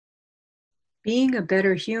Being a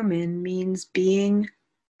better human means being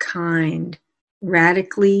kind,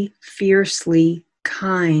 radically, fiercely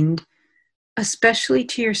kind, especially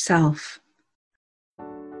to yourself.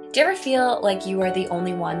 Do you ever feel like you are the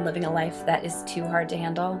only one living a life that is too hard to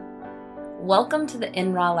handle? Welcome to the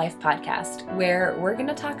In Raw Life podcast, where we're going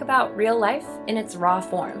to talk about real life in its raw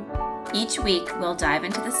form. Each week, we'll dive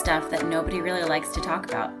into the stuff that nobody really likes to talk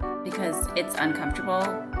about because it's uncomfortable,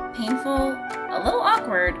 painful, a little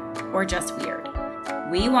awkward, or just weird.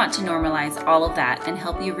 We want to normalize all of that and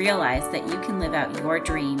help you realize that you can live out your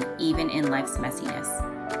dream even in life's messiness.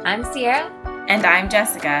 I'm Sierra. And I'm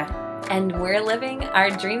Jessica. And we're living our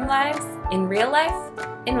dream lives in real life,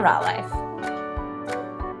 in raw life.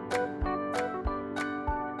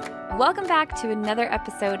 Welcome back to another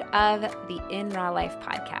episode of the In Raw Life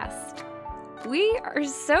podcast. We are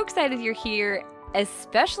so excited you're here,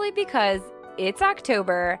 especially because it's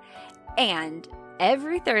October, and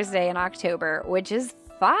every Thursday in October, which is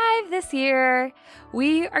 5 this year,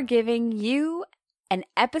 we are giving you an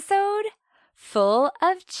episode full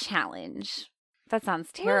of challenge. That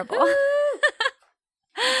sounds terrible.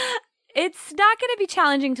 It's not going to be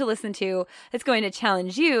challenging to listen to. It's going to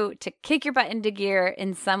challenge you to kick your butt into gear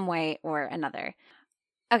in some way or another.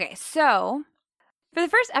 Okay, so for the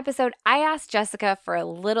first episode, I asked Jessica for a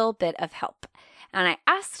little bit of help. And I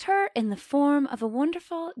asked her in the form of a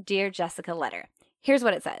wonderful Dear Jessica letter. Here's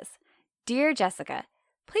what it says. Dear Jessica,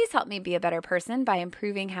 please help me be a better person by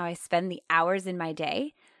improving how I spend the hours in my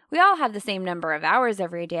day. We all have the same number of hours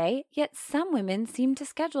every day, yet some women seem to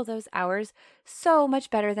schedule those hours so much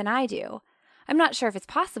better than I do. I'm not sure if it's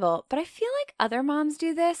possible, but I feel like other moms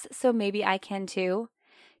do this, so maybe I can too.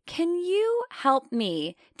 Can you help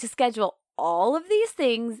me to schedule all of these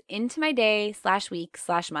things into my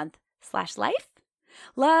day/week/month/life?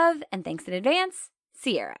 Love and thanks in advance,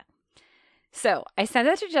 Sierra. So I sent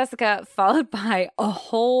that to Jessica, followed by a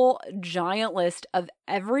whole giant list of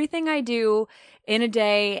everything I do in a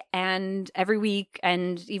day and every week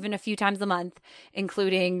and even a few times a month,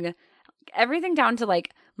 including everything down to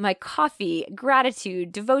like my coffee,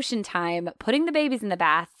 gratitude, devotion time, putting the babies in the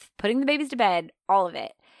bath, putting the babies to bed, all of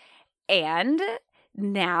it. And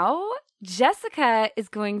now Jessica is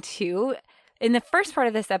going to, in the first part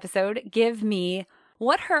of this episode, give me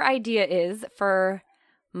what her idea is for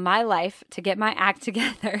my life to get my act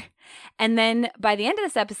together. And then by the end of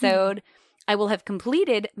this episode, I will have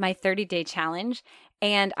completed my 30-day challenge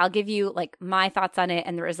and I'll give you like my thoughts on it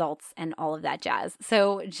and the results and all of that jazz.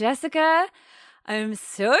 So Jessica, I'm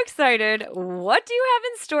so excited. What do you have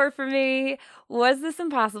in store for me? Was this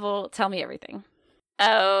impossible? Tell me everything.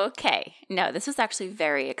 Okay. No, this was actually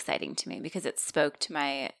very exciting to me because it spoke to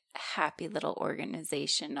my happy little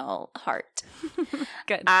organizational heart.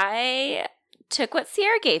 Good. I took what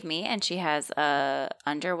Sierra gave me, and she has a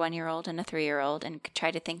under 1-year-old and a 3-year-old, and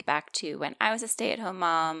tried to think back to when I was a stay-at-home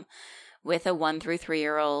mom with a 1 through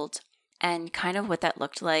 3-year-old and kind of what that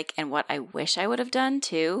looked like and what I wish I would have done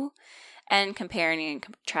too, and comparing and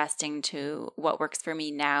contrasting to what works for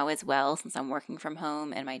me now as well, since I'm working from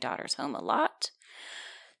home and my daughter's home a lot.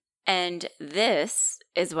 And this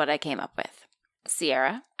is what I came up with.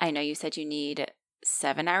 Sierra, I know you said you need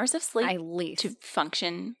 7 hours of sleep At least to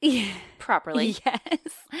function properly. Yes.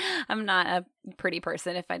 I'm not a pretty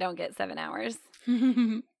person if I don't get 7 hours.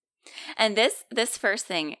 And this first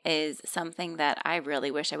thing is something that I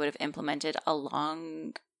really wish I would have implemented a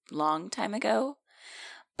long time ago,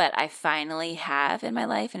 but I finally have in my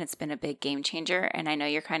life, and it's been a big game changer, and I know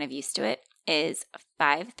you're kind of used to it, is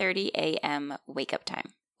 5:30 a.m. wake up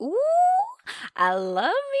time. Ooh, I love me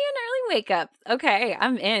an early wake up. Okay,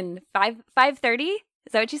 I'm in. 5:30?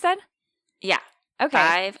 Is that what you said? Yeah.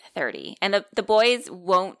 Okay. 5:30. And the boys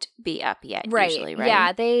won't be up yet, usually, right?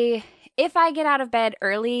 Yeah, if I get out of bed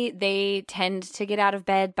early, they tend to get out of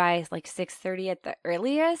bed by like 6:30 at the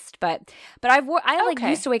earliest, but I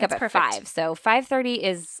used to wake up at perfect. 5. So 5:30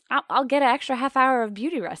 is I'll get an extra half hour of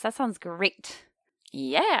beauty rest. That sounds great.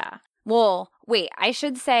 Yeah. Well, wait, I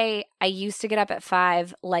should say I used to get up at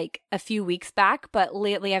 5 like a few weeks back, but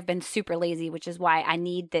lately I've been super lazy, which is why I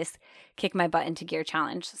need this kick my butt into gear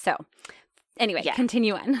challenge. So anyway,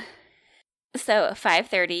 Continue on. So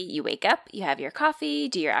 5:30, you wake up, you have your coffee,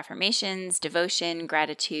 do your affirmations, devotion,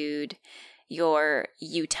 gratitude, your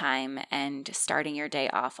you time, and starting your day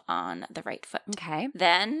off on the right foot. Okay.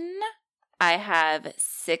 Then I have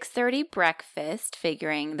 6:30 breakfast,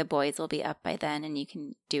 figuring the boys will be up by then and you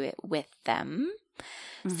can do it with them.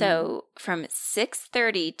 Mm-hmm. So from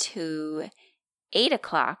 6:30 to 8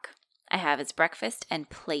 o'clock, I have is breakfast and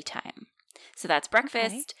playtime. So that's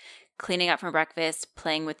breakfast, cleaning up from breakfast,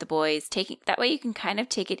 playing with the boys, that way you can kind of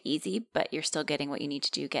take it easy, but you're still getting what you need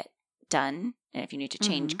to do done. And if you need to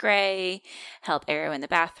change Mm-hmm. gray, help Arrow in the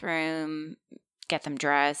bathroom, get them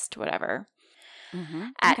dressed, whatever. Mm-hmm.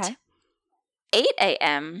 At Okay. 8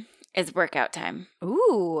 a.m. is workout time.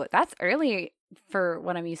 Ooh, that's early for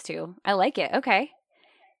what I'm used to. I like it. Okay.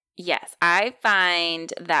 Yes, I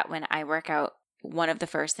find that when I work out one of the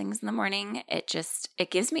first things in the morning, it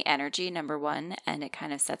gives me energy, number one, and it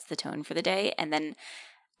kind of sets the tone for the day. And then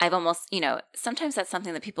I've almost, sometimes that's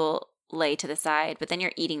something that people lay to the side, but then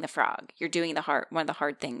you're eating the frog. You're doing one of the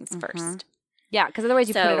hard things first. Yeah, because otherwise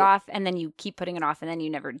you put it So- off and then you keep putting it off and then you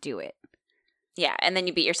never do it. Yeah, and then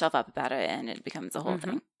you beat yourself up about it and it becomes a whole Mhm.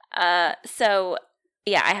 thing. So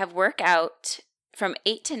yeah, I have workout from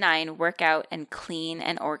 8 to 9, workout and clean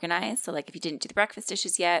and organize. So like if you didn't do the breakfast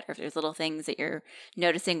dishes yet, or if there's little things that you're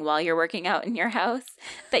noticing while you're working out in your house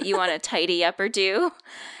that you want to tidy up or do,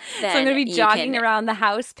 then So I'm going to be you jogging can- around the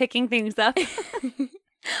house picking things up.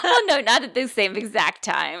 Well, no, not at the same exact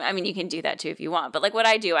time. I mean, you can do that too if you want. But like what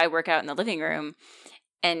I do, I work out in the living room.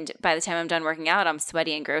 And by the time I'm done working out, I'm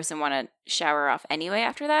sweaty and gross and want to shower off anyway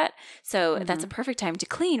after that. So that's a perfect time to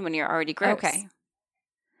clean when you're already gross. Okay.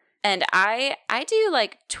 And I do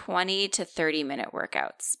like 20 to 30 minute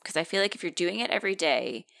workouts because I feel like if you're doing it every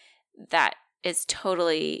day, that is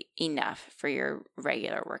totally enough for your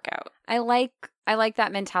regular workout. I like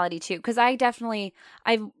that mentality too, because I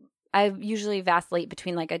usually vacillate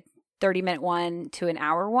between like a 30-minute one to an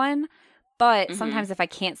hour one. But Mhm. sometimes if I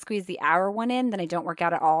can't squeeze the hour one in, then I don't work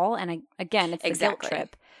out at all. And it's the Exactly. guilt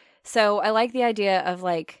trip. So I like the idea of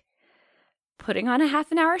like putting on a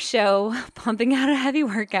half an hour show, pumping out a heavy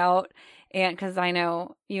workout. And because I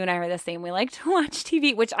know you and I are the same, we like to watch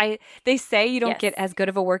TV, which they say you don't Yes. get as good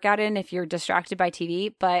of a workout in if you're distracted by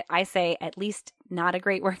TV. But I say at least not a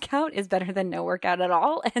great workout is better than no workout at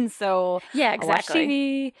all. And so Yeah, I'll watch exactly.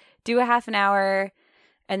 TV, do a half an hour,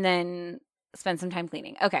 and then spend some time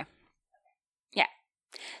cleaning. Okay.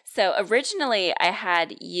 So originally I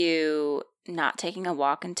had you not taking a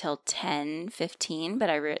walk until 10:15, but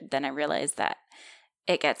then I realized that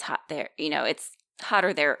it gets hot there. It's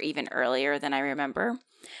hotter there even earlier than I remember.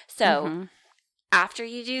 So Mhm. after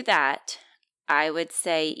you do that, I would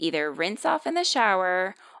say either rinse off in the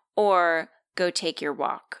shower or go take your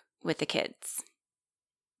walk with the kids.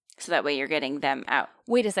 So that way you're getting them out.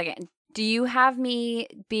 Wait a second. Do you have me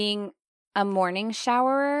being a morning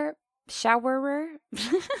showerer?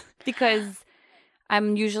 Because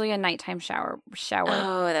I'm usually a nighttime shower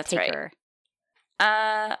Oh, that's right. taker.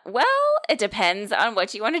 Well, it depends on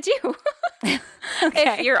what you want to do.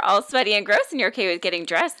 Okay. If you're all sweaty and gross and you're okay with getting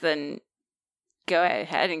dressed, then go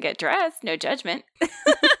ahead and get dressed. No judgment.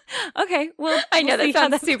 Okay. Well, I know we'll see that how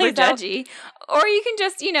sounds super plays out. judgy. Or you can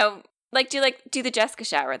just, do the Jessica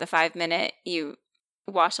shower, the 5-minute. You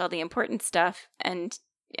wash all the important stuff and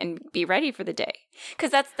be ready for the day.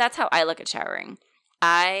 Because that's how I look at showering.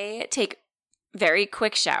 I take very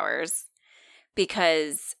quick showers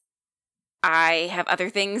because I have other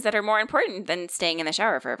things that are more important than staying in the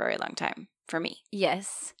shower for a very long time for me.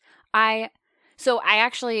 Yes. I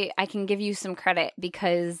can give you some credit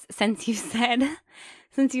because since you said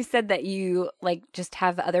that you like just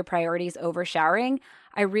have other priorities over showering,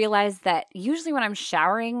 I realized that usually when I'm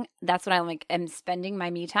showering, that's when I like am spending my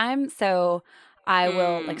me time. So I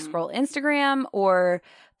will like scroll Instagram or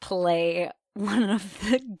play one of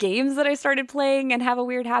the games that I started playing and have a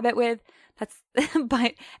weird habit with.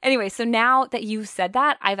 But anyway, so now that you said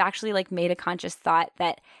that, I've actually like made a conscious thought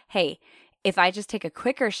that, hey, if I just take a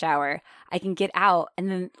quicker shower, I can get out and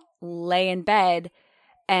then lay in bed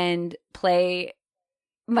and play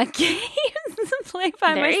my games and play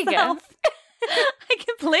by There you go. myself. I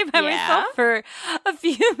can play by myself for a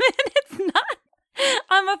few minutes, not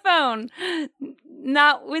on my phone,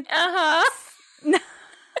 not with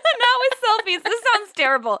not with selfies. This sounds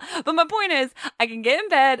terrible, but my point is, I can get in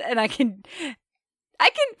bed and I can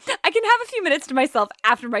have a few minutes to myself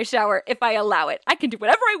after my shower if I allow it. I can do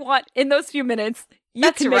whatever I want in those few minutes. You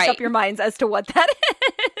That's can make right. up your minds as to what that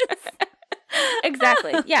is.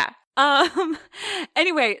 Exactly. Yeah.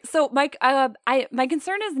 Anyway, so my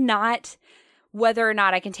concern is not whether or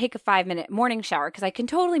not I can take a 5-minute morning shower, because I can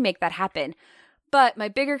totally make that happen. But my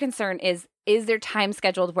bigger concern is there time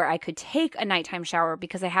scheduled where I could take a nighttime shower,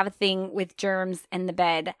 because I have a thing with germs in the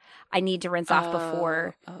bed I need to rinse off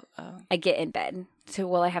before I get in bed. So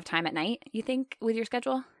will I have time at night, you think, with your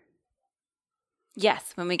schedule?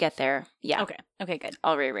 Yes, when we get there. Yeah. Okay, good.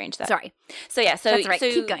 I'll rearrange that. Sorry. So yeah, so That's right. so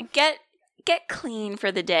Keep going. Get clean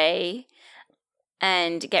for the day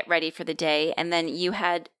and get ready for the day. And then you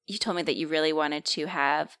told me that you really wanted to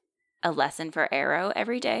have a lesson for Arrow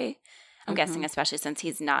every day. I'm guessing especially since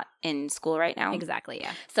he's not in school right now. Exactly,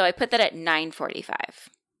 yeah. So I put that at 9:45.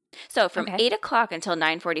 So from Okay. 8 o'clock until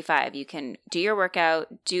 9:45, you can do your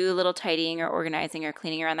workout, do a little tidying or organizing or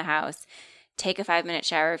cleaning around the house, take a 5-minute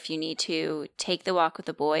shower if you need to, take the walk with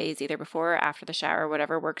the boys either before or after the shower,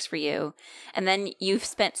 whatever works for you. And then you've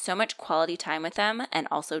spent so much quality time with them and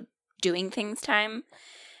also doing things time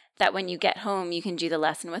that when you get home, you can do the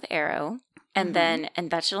lesson with Arrow. And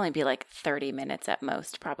and that should only be like 30 minutes at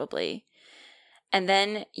most, probably. And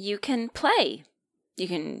then you can play. You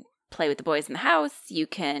can play with the boys in the house. You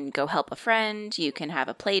can go help a friend. You can have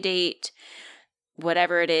a play date.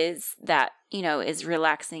 Whatever it is that, is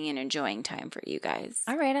relaxing and enjoying time for you guys.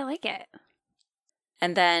 All right. I like it.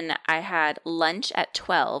 And then I had lunch at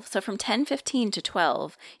 12. So from 10:15 to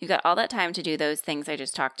 12, you've got all that time to do those things I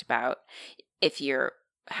just talked about. If you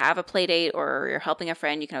have a play date or you're helping a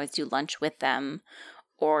friend, you can always do lunch with them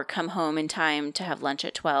or come home in time to have lunch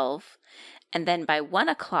at 12. And then by 1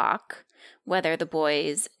 o'clock, whether the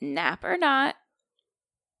boys nap or not,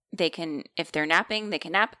 they can, if they're napping, they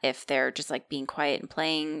can nap. If they're just like being quiet and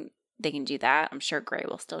playing, they can do that. I'm sure Gray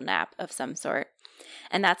will still nap of some sort.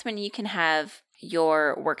 And that's when you can have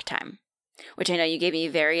your work time, which I know you gave me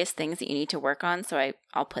various things that you need to work on. So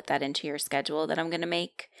I'll put that into your schedule that I'm going to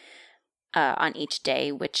make on each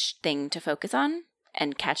day, which thing to focus on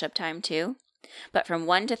and catch up time too. But from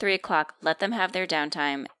 1 to 3 o'clock, let them have their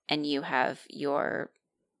downtime and you have your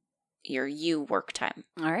you work time.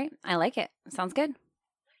 All right. I like it. Sounds good.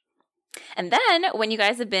 And then when you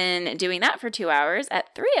guys have been doing that for 2 hours,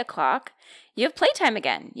 at 3 o'clock, you have playtime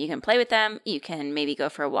again. You can play with them. You can maybe go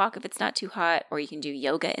for a walk if it's not too hot, or you can do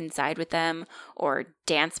yoga inside with them, or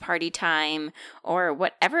dance party time, or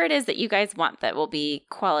whatever it is that you guys want that will be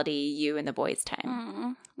quality you and the boys'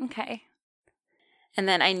 time. Okay. And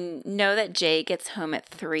then I know that Jay gets home at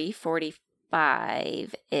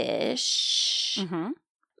 3:45-ish. Mm-hmm.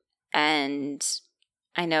 And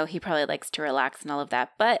I know he probably likes to relax and all of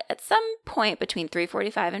that, but at some point between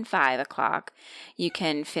 3:45 and 5 o'clock, you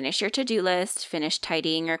can finish your to-do list, finish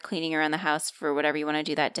tidying or cleaning around the house for whatever you want to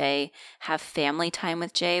do that day, have family time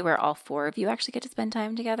with Jay where all 4 of you actually get to spend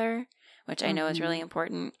time together, which I know is really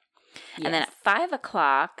important. Yes. And then at 5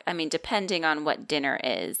 o'clock, I mean, depending on what dinner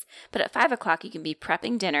is, but at 5 o'clock, you can be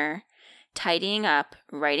prepping dinner, tidying up,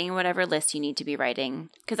 writing whatever list you need to be writing,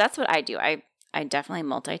 because that's what I do. I definitely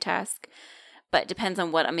multitask. But it depends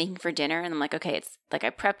on what I'm making for dinner. And I'm like, okay, it's like I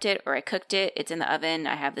prepped it or I cooked it. It's in the oven.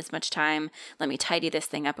 I have this much time. Let me tidy this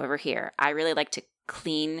thing up over here. I really like to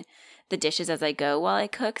clean the dishes as I go while I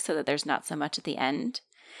cook so that there's not so much at the end.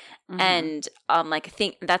 And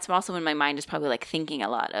that's also when my mind is probably like thinking a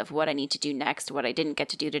lot of what I need to do next, what I didn't get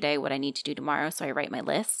to do today, what I need to do tomorrow. So I write my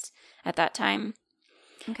list at that time.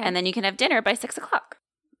 Okay. And then you can have dinner by 6 o'clock.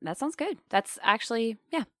 That sounds good. That's actually,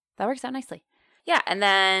 that works out nicely. Yeah. And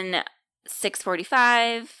then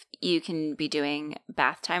 6:45, you can be doing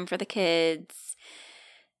bath time for the kids.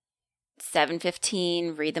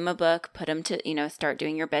 7:15, read them a book, put them to, start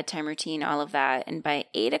doing your bedtime routine, all of that. And by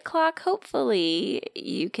 8 o'clock, hopefully,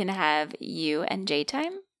 you can have you and Jay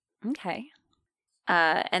time. Okay.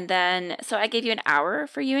 And then, so I gave you an hour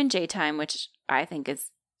for you and Jay time, which I think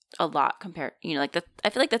is a lot compared, I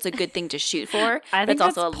feel like that's a good thing to shoot for. I think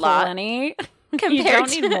that's also a plenty. Compared you don't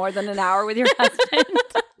need more than an hour with your husband.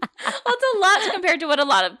 Well, it's a lot compared to what a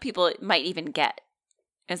lot of people might even get,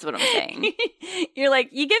 is what I'm saying. You're like,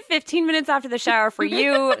 you get 15 minutes after the shower for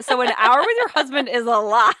you, so an hour with your husband is a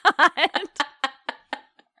lot.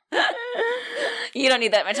 You don't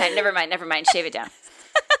need that much time. Never mind. Shave it down.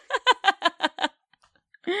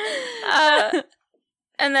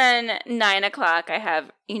 And then 9 o'clock, I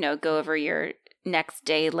have, go over your next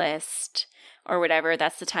day list or whatever.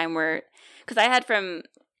 That's the time where, because I had from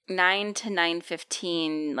 9 to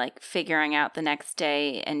 9:15, like figuring out the next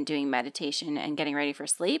day and doing meditation and getting ready for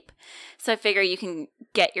sleep. So I figure you can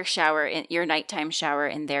get your shower, your nighttime shower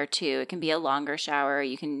in there too. It can be a longer shower.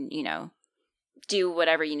 You can, do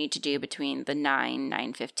whatever you need to do between the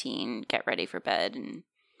 9:15, get ready for bed and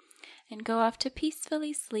go off to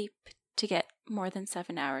peacefully sleep to get more than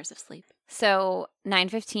 7 hours of sleep. So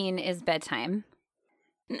 9:15 is bedtime.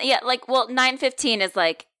 Yeah, 9:15 is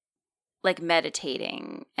like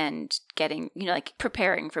meditating and getting,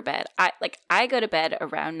 preparing for bed. I go to bed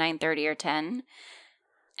around 9:30 or 10,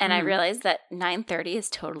 and I realize that 9:30 is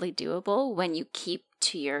totally doable when you keep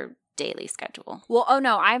to your daily schedule. Well,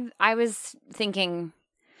 I was thinking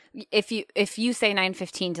if you say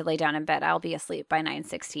 9:15 to lay down in bed, I'll be asleep by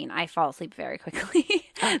 9:16. I fall asleep very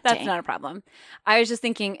quickly. That's not a problem. I was just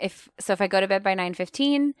thinking if I go to bed by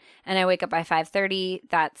 9:15 and I wake up by 5:30,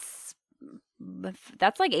 that's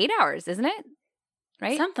like 8 hours, isn't it?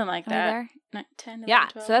 Right? Something like that. 9, 10, 11, yeah,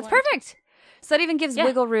 12, so that's 1, perfect. So that even gives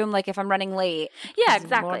wiggle room, like if I'm running late. Yeah,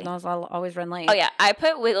 exactly. Lord knows I'll always run late. Oh, yeah. I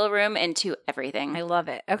put wiggle room into everything. I love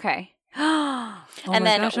it. Okay. Oh and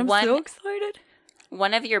my then gosh, I'm so excited.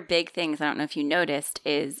 One of your big things, I don't know if you noticed,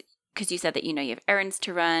 is because you said that, you have errands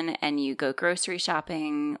to run and you go grocery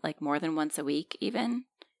shopping like more than once a week even,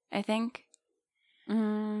 I think.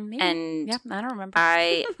 Maybe. And yeah, I don't remember.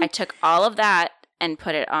 I took all of that and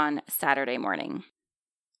put it on Saturday morning.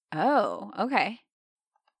 Oh, okay.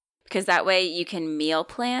 Because that way you can meal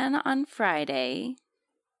plan on Friday,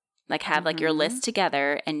 like have like your list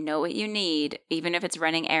together and know what you need, even if it's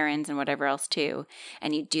running errands and whatever else too.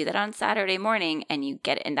 And you do that on Saturday morning and you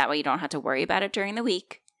get it. And that way you don't have to worry about it during the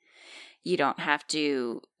week. You don't have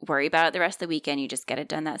to worry about it the rest of the weekend. You just get it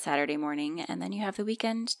done that Saturday morning and then you have the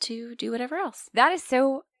weekend to do whatever else. That is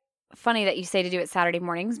so funny that you say to do it Saturday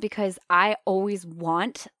mornings because I always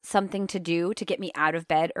want something to do to get me out of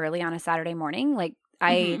bed early on a Saturday morning. Like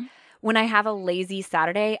when I have a lazy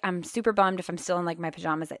Saturday, I'm super bummed if I'm still in like my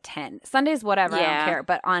pajamas at 10. Sundays, whatever, I don't care.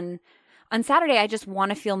 But on Saturday, I just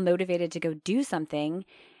want to feel motivated to go do something.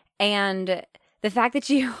 And the fact that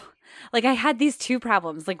you... Like, I had these two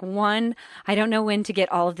problems. Like, one, I don't know when to get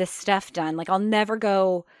all of this stuff done. Like, I'll never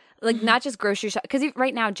go, like, not just grocery shop. Because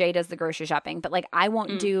right now, Jay does the grocery shopping. But, like, I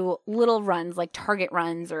won't do little runs, like Target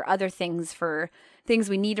runs or other things for things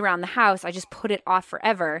we need around the house. I just put it off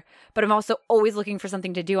forever. But I'm also always looking for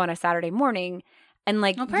something to do on a Saturday morning. And,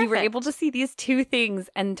 like, you were able to see these two things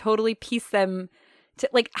and totally piece them to,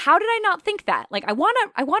 like, how did I not think that? Like, I want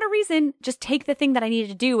a reason, just take the thing that I needed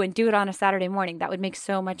to do and do it on a Saturday morning. That would make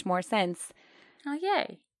so much more sense. Oh,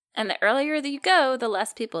 yay. And the earlier that you go, the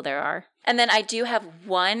less people there are. And then I do have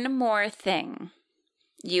one more thing.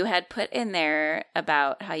 You had put in there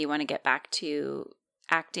about how you want to get back to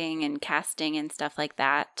acting and casting and stuff like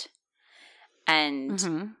that.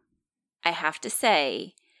 And I have to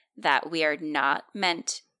say that we are not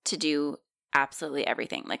meant to do absolutely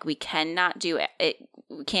everything. Like, we cannot do it.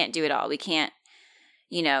 We can't do it all. We can't,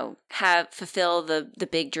 fulfill the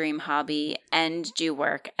big dream hobby and do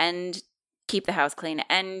work and keep the house clean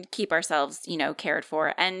and keep ourselves, cared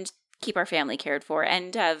for and keep our family cared for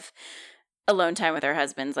and have alone time with our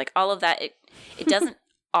husbands. Like, all of that, it doesn't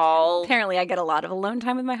all... Apparently I get a lot of alone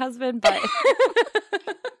time with my husband, but...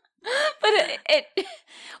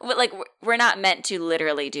 but like, we're not meant to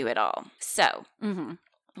literally do it all. So...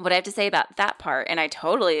 What I have to say about that part, and I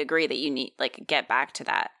totally agree that you need, like, get back to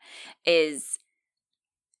that, is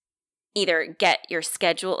either get your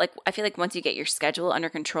schedule, like, I feel like once you get your schedule under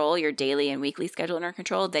control, your daily and weekly schedule under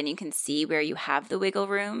control, then you can see where you have the wiggle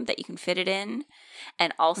room that you can fit it in.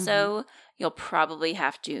 And also, you'll probably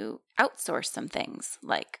have to outsource some things,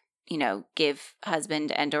 like, give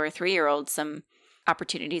husband and or 3-year-old some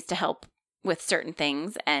opportunities to help with certain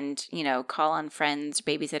things and, call on friends,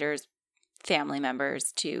 babysitters, family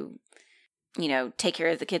members to, take care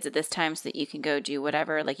of the kids at this time so that you can go do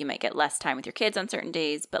whatever. Like, you might get less time with your kids on certain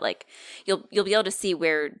days, but like you'll be able to see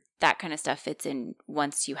where that kind of stuff fits in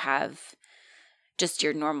once you have just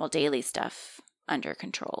your normal daily stuff under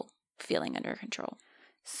control, feeling under control.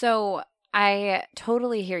 So I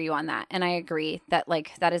totally hear you on that. And I agree that,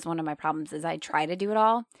 like, that is one of my problems is I try to do it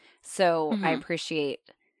all. So I appreciate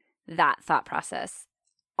that thought process.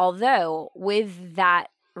 Although with that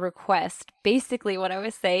request, basically what I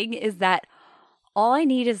was saying is that all I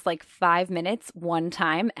need is like 5 minutes one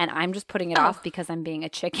time, and I'm just putting it off because I'm being a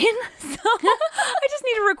chicken. So I just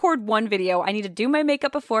need to record one video. I need to do my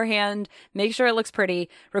makeup beforehand, make sure it looks pretty,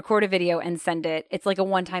 record a video, and send it. It's like a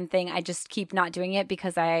one-time thing. I just keep not doing it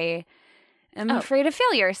because I am afraid of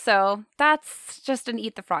failure. So that's just an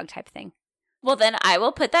eat the frog type thing. Well, then I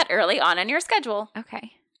will put that early on in your schedule.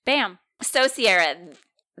 Okay. Bam. So, Sierra,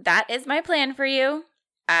 that is my plan for you.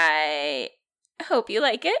 I hope you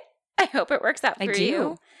like it. I hope it works out for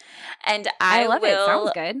you. And I love it.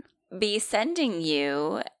 Sounds good. Be sending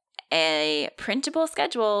you a printable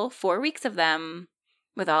schedule, 4 weeks of them,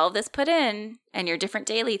 with all of this put in and your different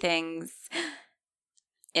daily things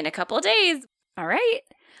in a couple of days. All right.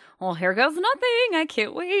 Well, here goes nothing. I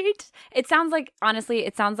can't wait. It sounds like, honestly,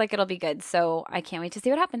 it'll be good. So I can't wait to see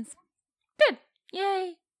what happens. Good.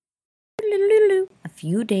 Yay. A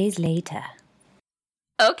few days later.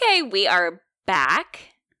 Okay, we are back.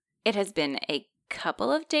 It has been a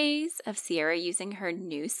couple of days of Sierra using her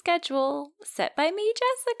new schedule set by me,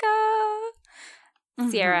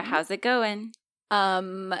 Jessika. Sierra, how's it going?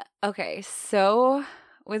 Okay, so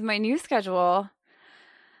with my new schedule,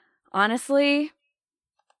 honestly,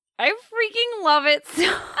 I freaking love it so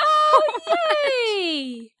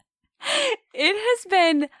yay! It has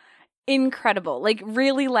been incredible, like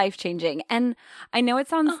really life-changing. And I know it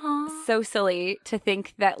sounds so silly to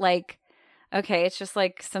think that, like, Okay, it's just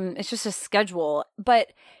like it's just a schedule.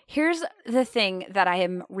 But here's the thing that I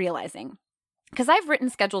am realizing, because I've written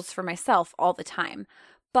schedules for myself all the time.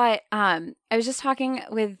 But I was just talking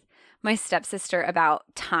with my stepsister about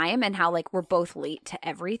time and how like we're both late to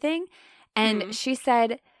everything. And she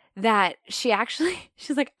said that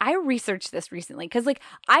she's like, I researched this recently because like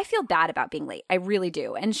I feel bad about being late. I really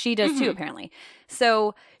do. And she does too, apparently.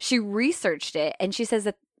 So she researched it and she says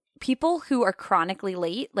that people who are chronically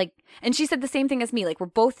late, like, and she said the same thing as me, like we're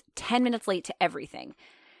both 10 minutes late to everything.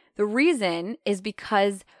 The reason is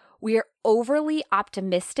because we are overly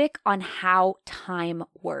optimistic on how time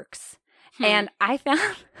works. And I found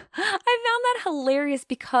that hilarious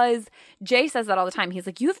because Jay says that all the time. He's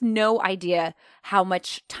like, you have no idea how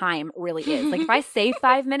much time really is. Like if I say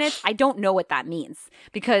 5 minutes, I don't know what that means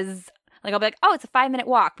because like I'll be like, oh, it's a 5-minute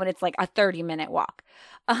walk when it's like a 30-minute walk.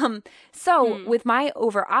 So with my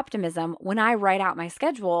over optimism, when I write out my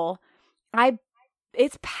schedule,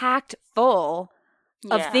 it's packed full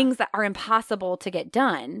of things that are impossible to get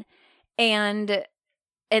done.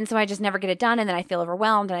 And so I just never get it done. And then I feel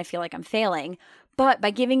overwhelmed and I feel like I'm failing. But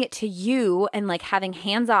by giving it to you and like having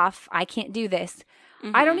hands off, I can't do this.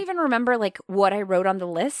 I don't even remember like what I wrote on the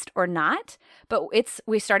list or not. But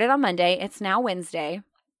we started on Monday. It's now Wednesday.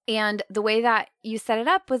 And the way that you set it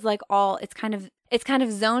up was like it's kind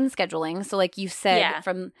of zone scheduling. So like you said,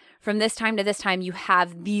 from this time to this time, you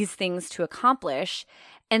have these things to accomplish.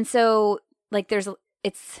 And so like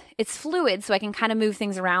it's fluid, so I can kind of move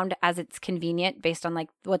things around as it's convenient based on like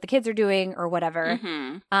what the kids are doing or whatever.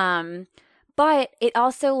 But it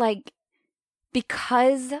also like,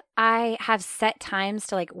 because I have set times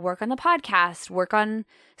to like work on the podcast, work on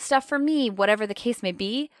stuff for me, whatever the case may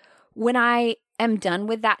be, when I am done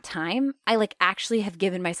with that time, I like actually have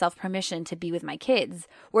given myself permission to be with my kids.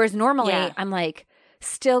 Whereas normally I'm like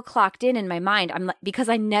still clocked in my mind. I'm like, because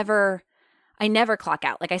I never clock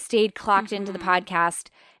out. Like I stayed clocked into the podcast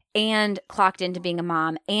and clocked into being a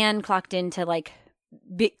mom and clocked into like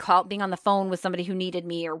being on the phone with somebody who needed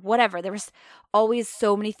me or whatever. There was always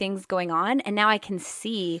so many things going on. And now I can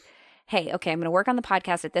see, hey, okay, I'm going to work on the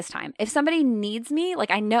podcast at this time. If somebody needs me, like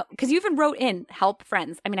I know, because you even wrote in help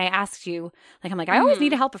friends. I mean, I asked you, like, I'm like, I always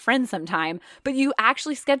need to help a friend sometime, but you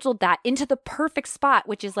actually scheduled that into the perfect spot,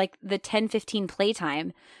 which is like the 10-15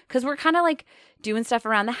 playtime. Because we're kind of like doing stuff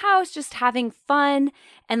around the house, just having fun.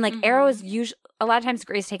 And like Arrow is usually, a lot of times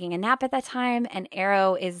Gray's taking a nap at that time and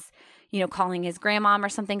Arrow is, calling his grandmom or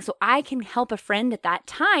something. So I can help a friend at that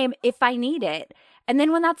time if I need it. And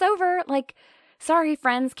then when that's over, like, sorry,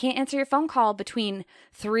 friends, can't answer your phone call between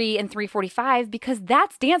 3 and 3:45 because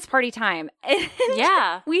that's dance party time. And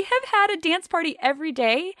we have had a dance party every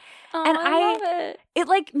day. Oh, and I love it. It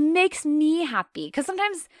like makes me happy because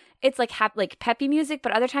sometimes it's like like peppy music,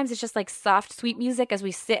 but other times it's just like soft, sweet music as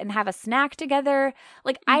we sit and have a snack together.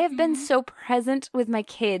 Like I have been so present with my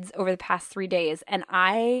kids over the past 3 days, and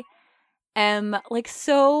I am like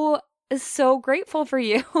so grateful for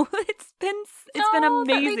you. It's been amazing.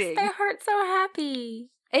 That makes my heart so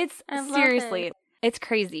happy. It's seriously, it's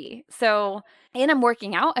crazy. So, and I'm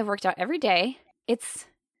working out. I've worked out every day. It's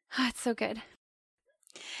so good.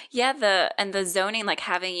 Yeah, the zoning, like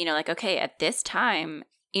having, like, okay, at this time,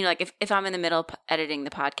 like if I'm in the middle of editing the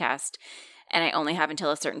podcast and I only have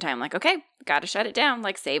until a certain time, like, okay, got to shut it down,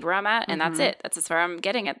 like save where I'm at. And that's it. That's as far I'm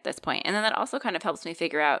getting at this point. And then that also kind of helps me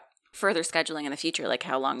figure out further scheduling in the future, like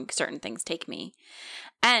how long certain things take me.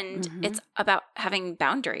 And it's about having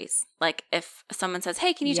boundaries. Like if someone says,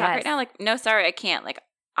 hey, can you talk right now? Like, no, sorry, I can't. Like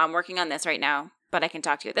I'm working on this right now, but I can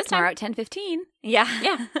talk to you at this Tomorrow time. At 10:15.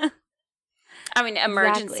 Yeah. I mean,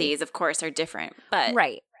 emergencies, of course, are different, but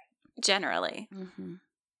generally.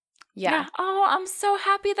 Yeah. Oh, I'm so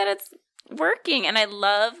happy that it's working. And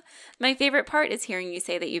my favorite part is hearing you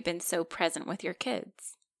say that you've been so present with your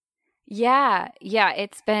kids. Yeah.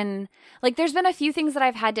 It's been like, there's been a few things that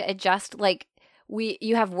I've had to adjust. Like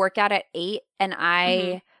you have workout at 8 and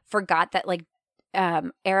I forgot that like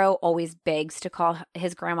Arrow always begs to call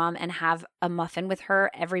his grandmom and have a muffin with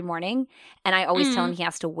her every morning. And I always tell him he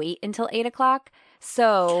has to wait until 8 o'clock.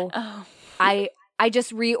 So I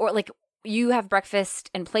just you have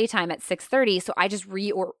breakfast and playtime at 6:30, so I just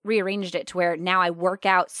rearranged it to where now I work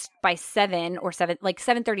out by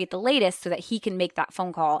 7:30 at the latest, so that he can make that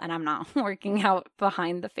phone call, and I'm not working out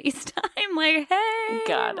behind the FaceTime. Like, hey,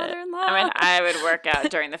 got it. mother-in-law. I mean, I would work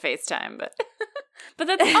out during the FaceTime, but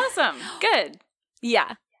that's awesome. Good.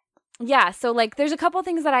 Yeah. So like, there's a couple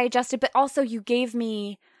things that I adjusted, but also you gave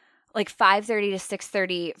me like 5:30 to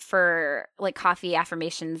 6:30 for like coffee,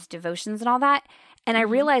 affirmations, devotions, and all that. And I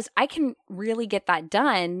realized I can really get that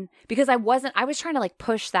done because I was trying to like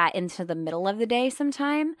push that into the middle of the day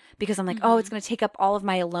sometime because I'm like, oh, it's going to take up all of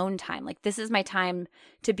my alone time. Like this is my time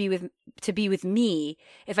to be with me.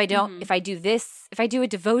 If I don't, if I do a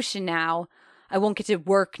devotion now, I won't get to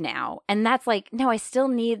work now. And that's like, no, I still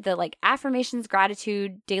need the like affirmations,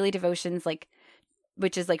 gratitude, daily devotions, like,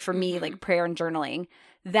 which is like for me, like prayer and journaling.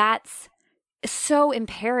 That's so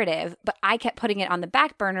imperative. But I kept putting it on the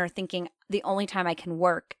back burner thinking the only time I can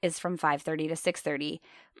work is from 5:30 to 6:30.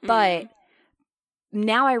 But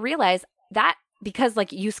now I realize that because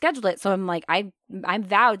like you scheduled it. So I'm like, I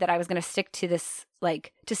vowed that I was going to stick to this,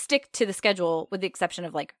 like to stick to the schedule with the exception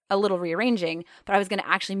of like a little rearranging, but I was going to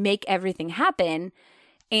actually make everything happen.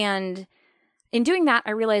 And in doing that,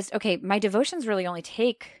 I realized, okay, my devotions really only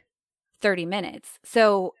take 30 minutes.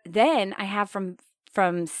 So then I have from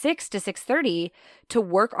 6 to 6:30 to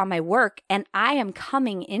work on my work. And I am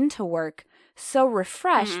coming into work so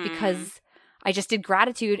refreshed because I just did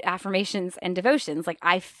gratitude, affirmations, and devotions. Like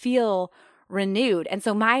I feel renewed. And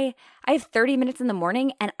so I have 30 minutes in the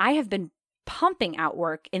morning and I have been pumping out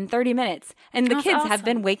work in 30 minutes. And the kids have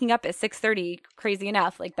been waking up at 6:30, crazy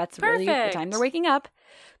enough. Like that's really the time they're waking up.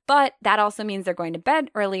 But that also means they're going to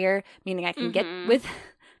bed earlier, meaning I can get with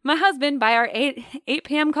my husband by our 8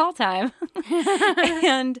 p.m. call time.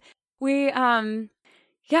 And we,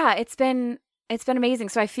 it's been amazing.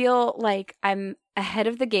 So I feel like I'm ahead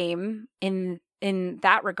of the game in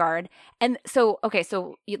that regard. And so, okay,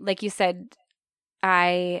 so like you said,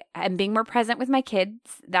 I am being more present with my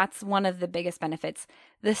kids. That's one of the biggest benefits.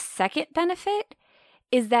 The second benefit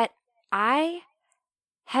is that I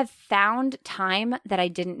have found time that I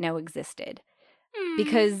didn't know existed.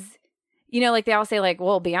 Because, you know, like they all say like,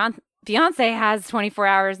 well, Beyonce has 24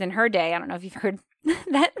 hours in her day. I don't know if you've heard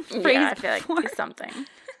that phrase I feel before. like it's something.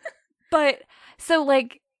 But so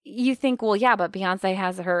like you think, well, yeah, but Beyonce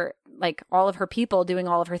has her, like all of her people doing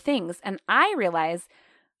all of her things. And I realize,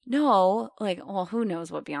 no, like, well, who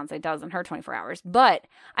knows what Beyonce does in her 24 hours. But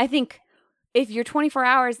I think if your 24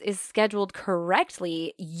 hours is scheduled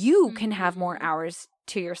correctly, you can have more hours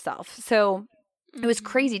to yourself. So it was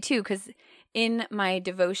crazy too, because in my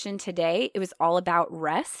devotion today, it was all about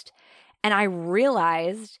rest. And I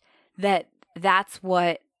realized that that's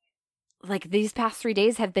what, like these past 3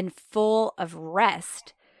 days have been full of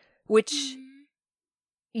rest, which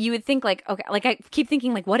you would think like, okay, like I keep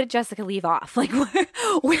thinking like, what did Jessika leave off? Like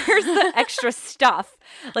where's the extra stuff?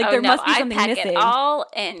 Like there must be something missing. It all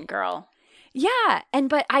in, girl. Yeah.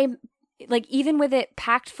 But I'm like, even with it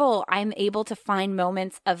packed full, I'm able to find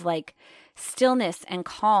moments of like stillness and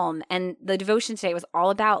calm. And the devotion today was all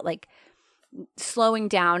about like slowing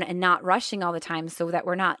down and not rushing all the time so that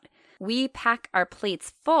we pack our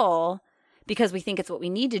plates full because we think it's what we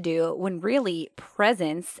need to do, when really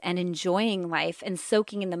presence and enjoying life and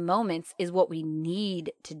soaking in the moments is what we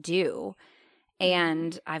need to do.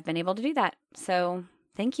 And I've been able to do that. So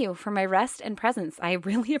thank you for my rest and presence. I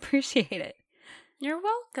really appreciate it. You're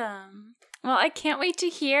welcome. Well, I can't wait to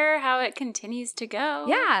hear how it continues to go.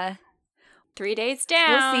 Yeah. 3 days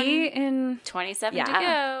down. We'll see in 27 to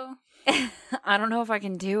go. I don't know if I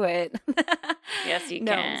can do it. Yes, you can.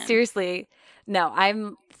 No, seriously. No,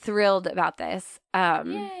 I'm thrilled about this.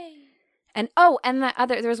 Yay. And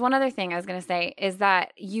there was one other thing I was going to say is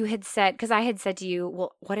that you had said, because I had said to you,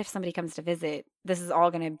 well, what if somebody comes to visit? This is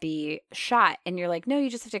all going to be shot. And you're like, no, you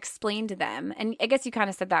just have to explain to them. And I guess you kind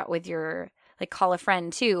of said that with your, like, call a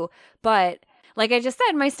friend too. But like I just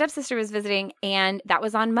said, my stepsister was visiting and that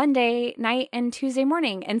was on Monday night and Tuesday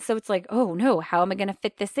morning. And so it's like, oh no, how am I going to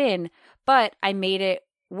fit this in? But I made it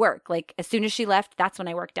work. Like as soon as she left, that's when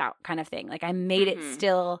I worked out, kind of thing. Like I made it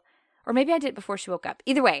still, or maybe I did it before she woke up.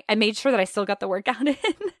 Either way, I made sure that I still got the workout in.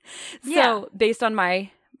 So based on my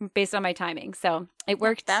timing. So it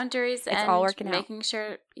worked. Boundaries it's and all working making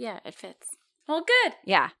sure, it fits. Well, good.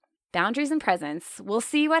 Yeah. Boundaries and presence. We'll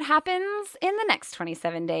see what happens in the next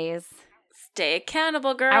 27 days. Stay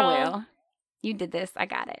accountable, girl. I will. You did this. I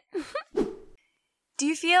got it. Do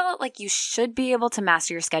you feel like you should be able to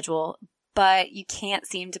master your schedule, but you can't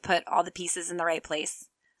seem to put all the pieces in the right place?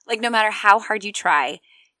 Like no matter how hard you try,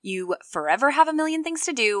 you forever have a million things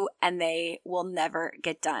to do and they will never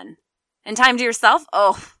get done. And time to yourself?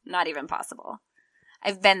 Oh, not even possible.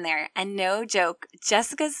 I've been there, and no joke,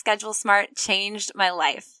 Jessika's Schedule Smart changed my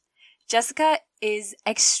life. Jessika is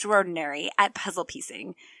extraordinary at puzzle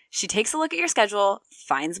piecing. She takes a look at your schedule,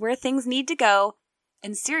 finds where things need to go,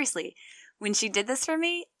 and seriously, when she did this for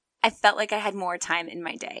me, I felt like I had more time in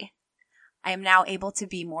my day. I am now able to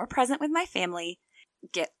be more present with my family,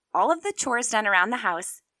 get all of the chores done around the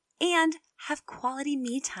house, and have quality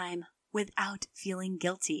me time without feeling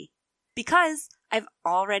guilty. Because I've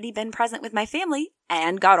already been present with my family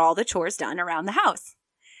and got all the chores done around the house.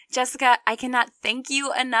 Jessika, I cannot thank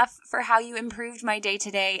you enough for how you improved my day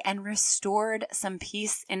today and restored some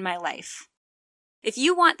peace in my life. If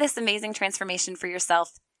you want this amazing transformation for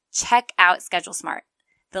yourself, check out Schedule Smart.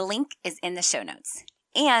 The link is in the show notes.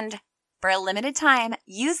 And for a limited time,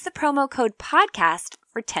 use the promo code podcast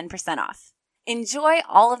for 10% off. Enjoy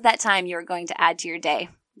all of that time you're going to add to your day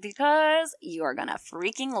because you're going to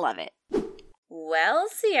freaking love it. Well,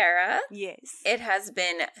 Sierra, Yes. it has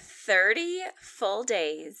been 30 full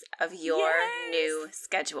days of your new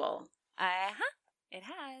schedule. It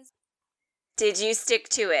has. Did you stick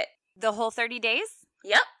to it? The whole 30 days?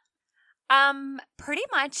 Yep. Pretty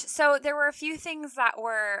much. So there were a few things that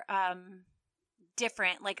were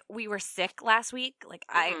different. Like we were sick last week. Like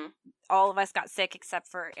all of us got sick except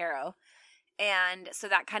for Arrow. And so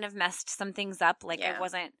that kind of messed some things up. Like I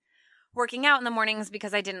wasn't working out in the mornings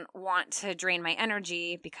because I didn't want to drain my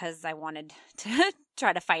energy because I wanted to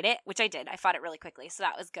try to fight it, which I did. I fought it really quickly. So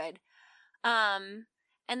that was good. And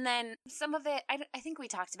then some of it, I think we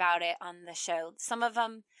talked about it on the show. Some of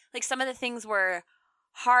them, like some of the things were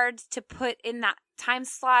hard to put in that time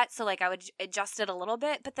slot. So like I would adjust it a little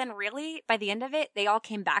bit, but then really by the end of it, they all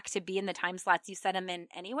came back to be in the time slots you set them in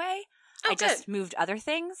anyway. I just moved other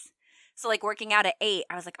things. So like working out at 8,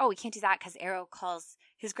 I was like, oh, we can't do that because Arrow calls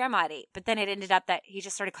his grandma at 8. But then it ended up that he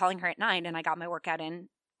just started calling her at 9 and I got my workout in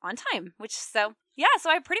on time, so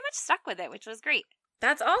I pretty much stuck with it, which was great.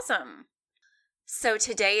 That's awesome. So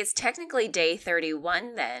today is technically day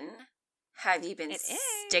 31 then. Have you been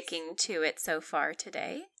sticking to it so far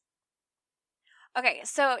today? Okay,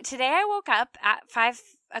 so today I woke up at 5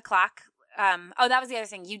 o'clock. That was the other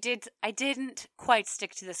thing. I didn't quite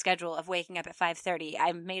stick to the schedule of waking up at 5:30.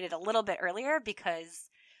 I made it a little bit earlier because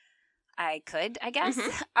I could, I guess, for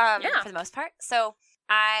the most part. So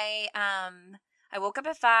I woke up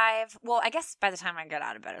at 5. Well, I guess by the time I got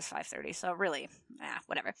out of bed it was 5:30. So really,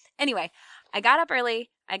 whatever. Anyway, I got up early.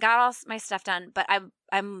 I got all my stuff done, but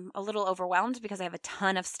I'm a little overwhelmed because I have a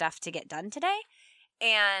ton of stuff to get done today.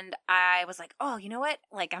 And I was like, oh, you know what?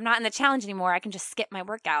 Like, I'm not in the challenge anymore. I can just skip my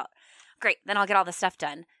workout. Great. Then I'll get all the stuff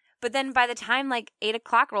done. But then by the time like 8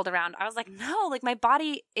 o'clock rolled around, I was like, no, like my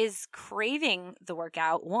body is craving the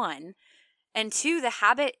workout, 1. And 2, the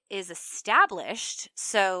habit is established.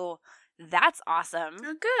 So that's awesome.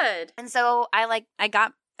 Oh, good. And so I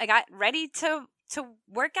got ready to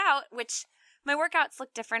work out, which my workouts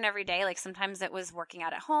look different every day. Like sometimes it was working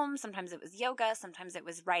out at home. Sometimes it was yoga. Sometimes it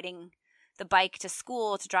was riding the bike to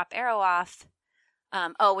school to drop Arrow off.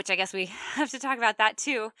 Which I guess we have to talk about that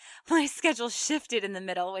too. My schedule shifted in the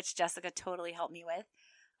middle, which Jessika totally helped me with.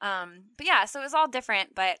 But yeah, so it was all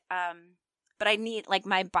different, but I need, like,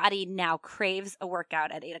 my body now craves a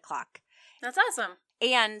workout at 8 o'clock. That's awesome.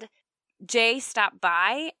 And Jay stopped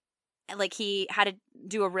by, like he had to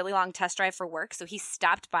do a really long test drive for work. So he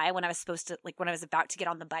stopped by when I was when I was about to get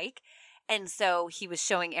on the bike. And so he was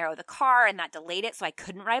showing Arrow the car and that delayed it. So I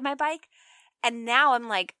couldn't ride my bike. And now I'm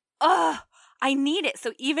like, oh, I need it.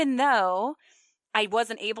 So even though I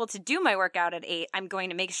wasn't able to do my workout at 8, I'm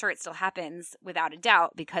going to make sure it still happens without a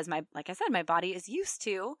doubt because like I said, my body is used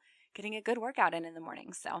to getting a good workout in the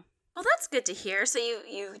morning. So, well, that's good to hear. So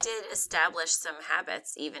you did establish some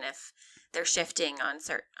habits, even if they're shifting on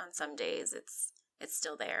some days. It's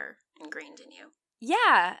still there, ingrained in you.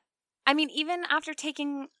 Yeah, I mean, even after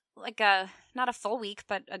taking like not a full week,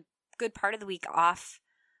 but a good part of the week off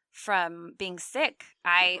from being sick,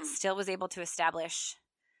 I still was able to establish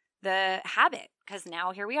the habit because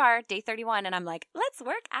now here we are, day 31, and I'm like, let's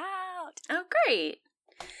work out. Oh, great.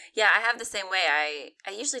 Yeah, I have the same way.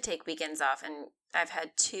 I usually take weekends off, and I've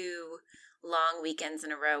had 2 long weekends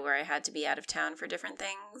in a row where I had to be out of town for different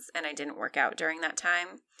things, and I didn't work out during that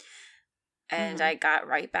time. And I got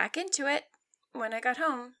right back into it when I got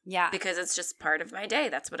home. Yeah. Because it's just part of my day.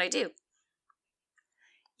 That's what I do.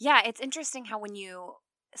 Yeah, it's interesting how when you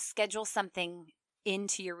schedule something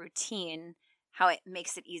into your routine, how it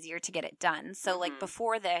makes it easier to get it done. So like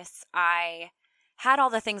before this, I had all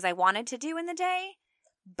the things I wanted to do in the day,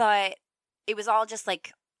 but it was all just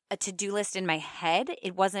like a to-do list in my head.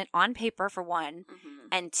 It wasn't on paper for 1,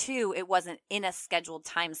 and 2, it wasn't in a scheduled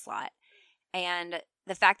time slot. And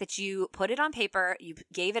the fact that you put it on paper, you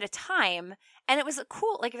gave it a time, and it was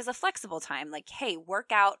it was a flexible time. Like, hey,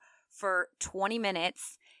 work out for 20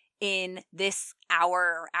 minutes in this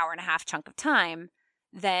hour or hour and a half chunk of time,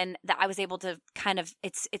 then that I was able to kind of,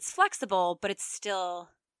 it's flexible, but it's still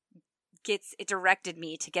it directed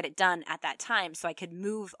me to get it done at that time so I could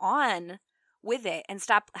move on with it and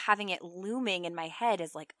stop having it looming in my head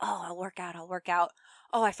as like, oh, I'll work out.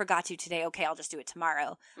 Oh, I forgot to today. Okay, I'll just do it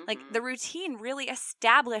tomorrow. Mm-hmm. Like the routine really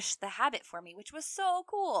established the habit for me, which was so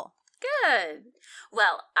cool. Good.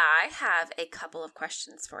 Well, I have a couple of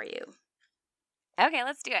questions for you. Okay,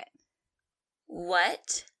 let's do it.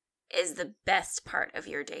 What is the best part of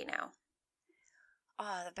your day now?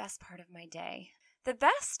 Oh, the best part of my day. The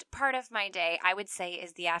best part of my day, I would say,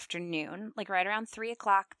 is the afternoon, like right around 3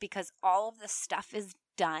 o'clock, because all of the stuff is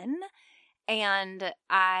done and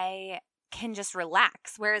I can just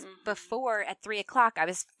relax. Whereas before at 3 o'clock, I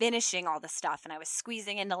was finishing all the stuff and I was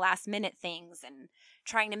squeezing into last minute things and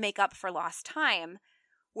trying to make up for lost time.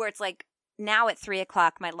 Where it's like now at 3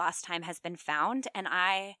 o'clock, my lost time has been found. And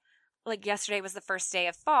like yesterday was the first day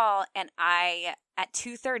of fall and at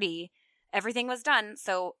 2:30, everything was done.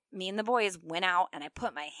 So me and the boys went out and I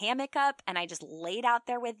put my hammock up and I just laid out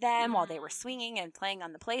there with them while they were swinging and playing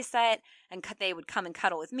on the play set, and they would come and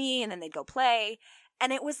cuddle with me and then they'd go play.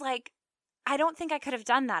 And it was like, I don't think I could have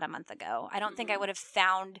done that a month ago. I don't think I would have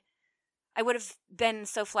been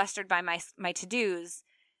so flustered by my to-dos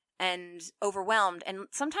and overwhelmed. And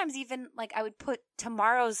sometimes even like I would put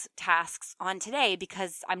tomorrow's tasks on today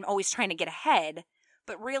because I'm always trying to get ahead.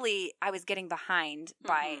 But really, I was getting behind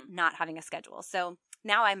by not having a schedule. So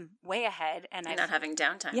now I'm way ahead. And I'm not having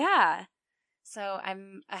downtime. Yeah. So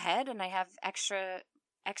I'm ahead and I have extra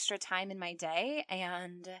time in my day.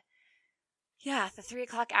 And yeah, the 3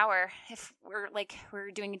 o'clock hour, if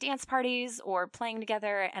we're doing dance parties or playing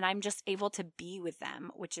together and I'm just able to be with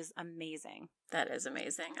them, which is amazing. That is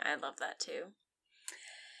amazing. I love that too.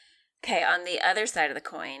 Okay, on the other side of the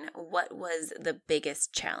coin, what was the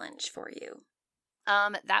biggest challenge for you?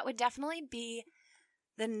 That would definitely be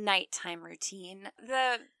the nighttime routine.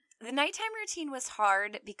 The nighttime routine was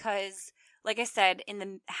hard because, like I said, in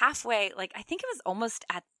the halfway, like I think it was almost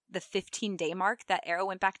at the 15-day mark that Arrow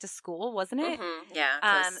went back to school, wasn't it? Mm-hmm.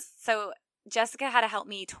 Yeah. So Jessica had to help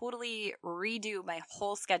me totally redo my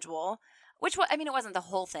whole schedule, which it wasn't the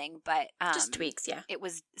whole thing, but just tweaks. Yeah, it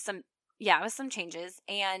was some changes,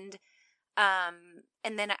 and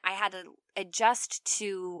then I had to adjust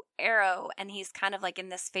to Arrow, and he's kind of like in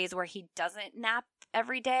this phase where he doesn't nap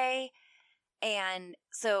every day. And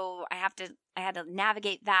so I had to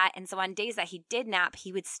navigate that. And so on days that he did nap,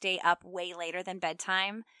 he would stay up way later than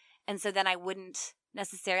bedtime. And so then I wouldn't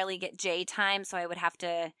necessarily get J time. So I would have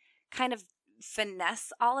to kind of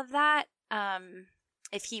finesse all of that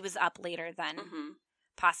if he was up later than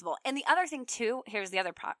possible. And the other thing too, here's the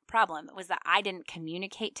other problem, was that I didn't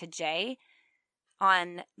communicate to Jay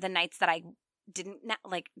on the nights that I didn't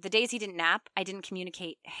like the days he didn't nap. I didn't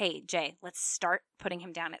communicate, hey Jay, let's start putting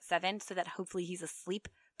him down at 7 so that hopefully he's asleep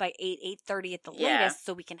by 8:30 at the latest,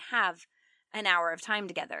 so we can have an hour of time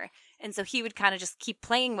together. And so he would kind of just keep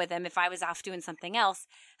playing with him if I was off doing something else,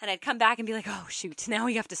 and I'd come back and be like, oh shoot, now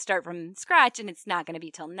we have to start from scratch, and it's not going to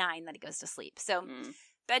be till 9 that he goes to sleep. So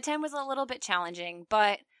bedtime was a little bit challenging,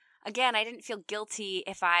 but again, I didn't feel guilty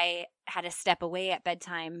if I had to step away at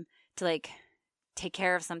bedtime to like take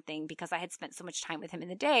care of something because I had spent so much time with him in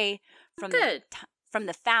the day from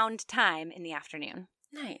the found time in the afternoon.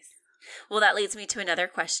 Nice. Well, that leads me to another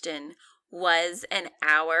question. Was an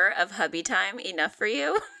hour of hubby time enough for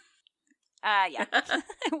you? Yeah.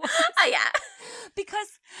 It was. Yeah.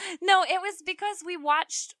 It was because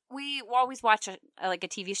we always watch a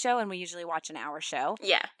TV show, and we usually watch an hour show.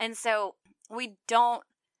 Yeah. And so we don't,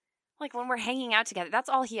 like when we're hanging out together, that's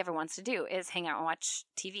all he ever wants to do is hang out and watch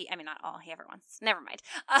TV. I mean, not all he ever wants. Never mind.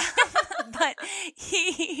 But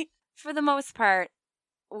for the most part,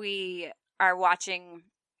 we are watching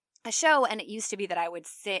a show, and it used to be that I would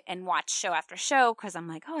sit and watch show after show because I'm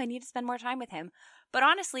like, oh, I need to spend more time with him. But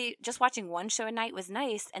honestly, just watching one show a night was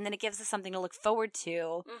nice, and then it gives us something to look forward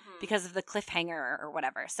to because of the cliffhanger or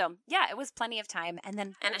whatever. So yeah, it was plenty of time,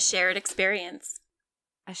 and a shared experience.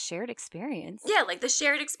 A shared experience? Yeah, like the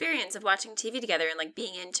shared experience of watching TV together and like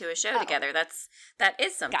being into a show together. That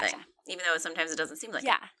is something, gotcha. Even though sometimes it doesn't seem like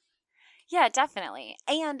it. Yeah, definitely.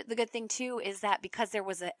 And the good thing, too, is that because there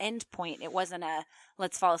was an end point, it wasn't a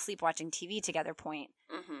let's fall asleep watching TV together point.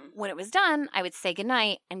 When it was done, I would say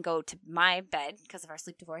goodnight and go to my bed because of our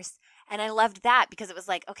sleep divorce. And I loved that because it was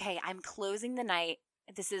like, okay, I'm closing the night.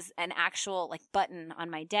 This is an actual like button on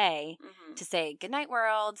my day to say goodnight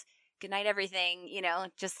world, goodnight everything,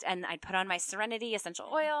 and I'd put on my Serenity essential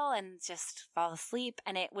oil and just fall asleep.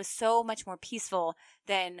 And it was so much more peaceful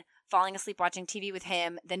than falling asleep watching TV with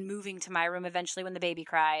him, then moving to my room eventually when the baby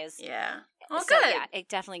cries. Yeah. Oh, so, good. Yeah, it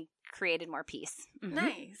definitely created more peace.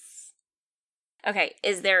 Nice. Okay,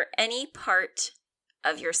 is there any part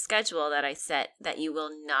of your schedule that I set that you will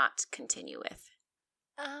not continue with?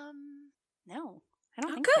 No, I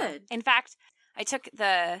don't think good. so. In fact, I took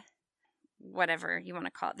the whatever you want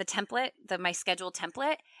to call it, the template, my schedule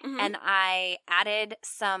template, and I added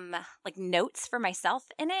some like notes for myself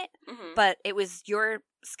in it, but it was your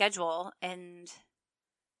schedule, and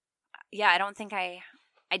yeah, I don't think I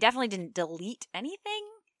definitely didn't delete anything.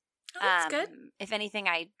 Oh, that's good. If anything,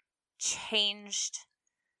 I changed.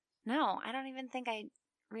 No, I don't even think I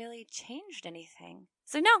really changed anything.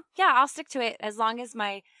 So no, yeah, I'll stick to it as long as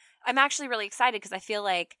I'm actually really excited because I feel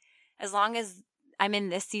like as long as I'm in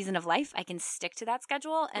this season of life, I can stick to that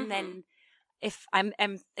schedule. And then if I'm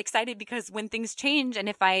excited because when things change and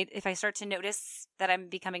if I start to notice that I'm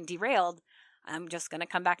becoming derailed, I'm just going to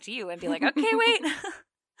come back to you and be like, okay, wait,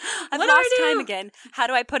 I've lost time again. How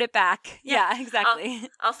do I put it back? Yeah, exactly.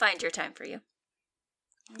 I'll find your time for you.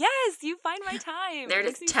 Yes, you find my time. There it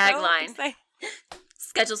is, tagline.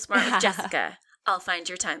 Schedule Smart with Jessika. I'll find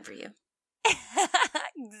your time for you.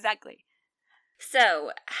 Exactly.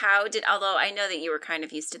 So although I know that you were kind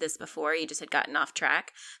of used to this before, you just had gotten off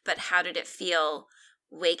track, but how did it feel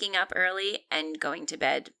waking up early and going to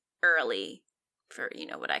bed early for,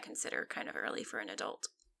 what I consider kind of early for an adult?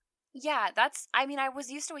 Yeah, I was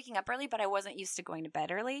used to waking up early, but I wasn't used to going to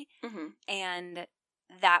bed early. And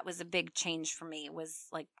that was a big change for me, was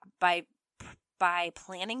like by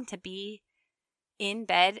planning to be in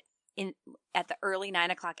bed at the early 9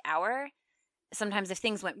 o'clock hour. Sometimes if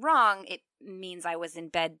things went wrong, it means I was in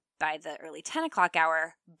bed by the early 10 o'clock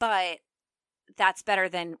hour, but that's better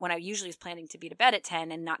than when I usually was planning to be to bed at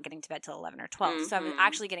 10 and not getting to bed till 11 or 12. So I'm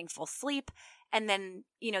actually getting full sleep. And then,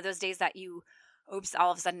 those days that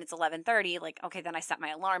all of a sudden it's 11:30, like, okay, then I set my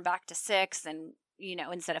alarm back to 6 and,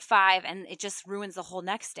 instead of 5, and it just ruins the whole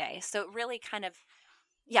next day. So it really kind of,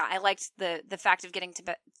 I liked the fact of getting to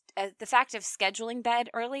bed. The fact of scheduling bed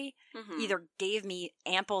early either gave me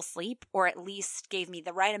ample sleep or at least gave me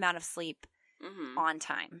the right amount of sleep on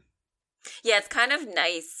time. Yeah, it's kind of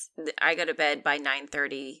nice. I go to bed by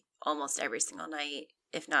 9:30 almost every single night,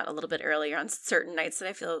 if not a little bit earlier on certain nights that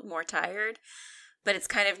I feel more tired. But it's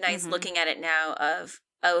kind of nice looking at it now of,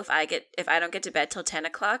 if I don't get to bed till 10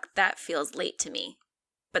 o'clock, that feels late to me.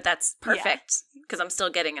 But that's perfect because I'm still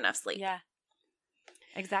getting enough sleep. Yeah,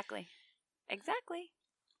 exactly.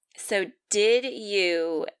 So did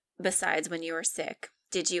you, besides when you were sick,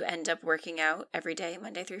 did you end up working out every day,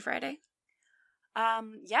 Monday through Friday?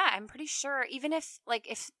 Yeah, I'm pretty sure. Even if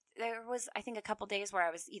there was, I think, a couple days where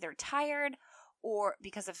I was either tired or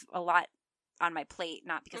because of a lot on my plate,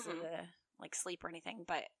 not because of the sleep or anything,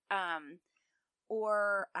 but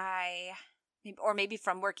or maybe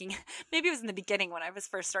from working. Maybe it was in the beginning when I was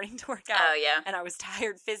first starting to work out. Oh, yeah. And I was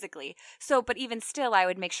tired physically. So, but even still, I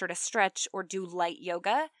would make sure to stretch or do light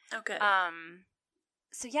yoga. Okay.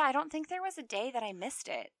 So yeah, I don't think there was a day that I missed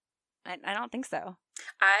it. I don't think so.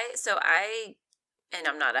 And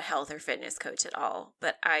I'm not a health or fitness coach at all,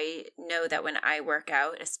 but I know that when I work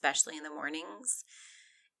out, especially in the mornings,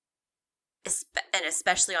 and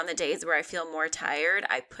especially on the days where I feel more tired,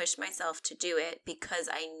 I push myself to do it because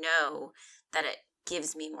I know that it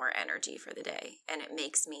gives me more energy for the day and it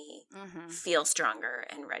makes me feel stronger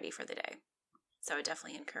and ready for the day. So I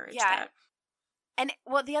definitely encourage that. And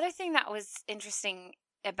the other thing that was interesting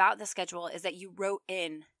about the schedule is that you wrote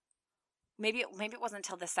in, maybe it wasn't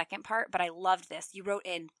until the second part, but I loved this. You wrote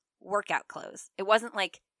in workout clothes. It wasn't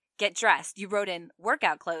like get dressed. You wrote in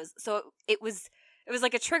workout clothes. So it was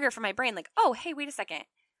like a trigger for my brain, like, oh, hey, wait a second.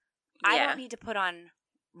 I don't need to put on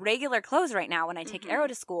regular clothes right now when I take Arrow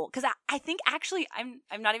to school. Because I think actually,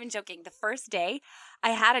 I'm not even joking. The first day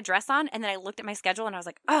I had a dress on and then I looked at my schedule and I was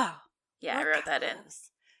like, oh. Yeah, I wrote that in.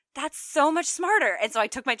 That's so much smarter. And so I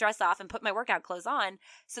took my dress off and put my workout clothes on.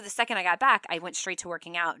 So the second I got back, I went straight to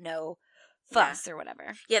working out. No fuss or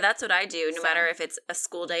whatever. Yeah, that's what I do. No matter if it's a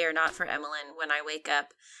school day or not for Emmeline, when I wake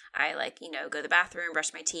up, I go to the bathroom,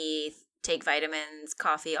 brush my teeth, take vitamins,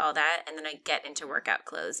 coffee, all that, and then I get into workout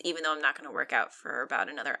clothes, even though I'm not going to work out for about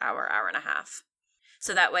another hour and a half.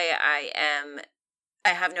 So that way I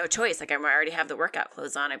have no choice. Like, I already have the workout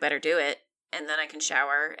clothes on. I better do it. And then I can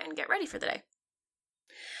shower and get ready for the day.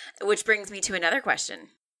 Which brings me to another question.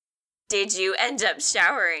 Did you end up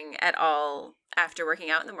showering at all after working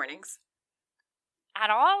out in the mornings? At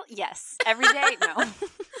all? Yes. Every day? No.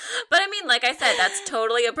 But I mean, like I said, that's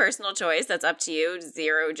totally a personal choice. That's up to you.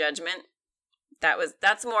 Zero judgment.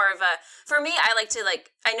 That's more of for me, I like to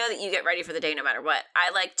I know that you get ready for the day no matter what.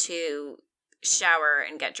 I like to shower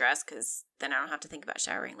and get dressed because then I don't have to think about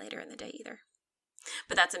showering later in the day either.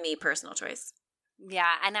 But that's a me personal choice.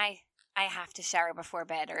 Yeah, and I have to shower before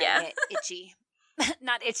bed or I get itchy.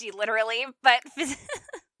 Not itchy literally, but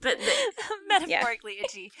metaphorically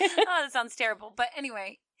itchy. Oh, that sounds terrible. But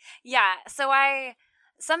anyway, Yeah. So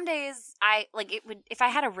some days if I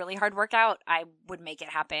had a really hard workout, I would make it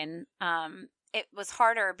happen. It was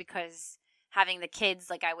harder because having the kids,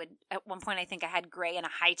 like at one point I think I had Gray in a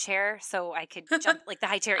high chair so I could jump like the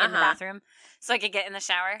high chair in the bathroom so I could get in the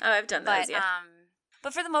shower. Oh, I've done those, yeah.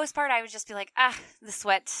 But for the most part, I would just be like, the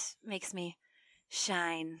sweat makes me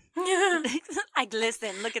shine. I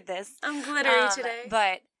glisten. Look at this. I'm glittery today.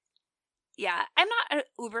 But yeah, I'm not an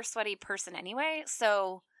uber sweaty person anyway.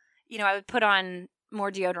 So, I would put on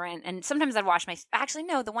more deodorant and sometimes I'd wash actually,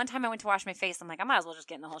 no, the one time I went to wash my face, I'm like, I might as well just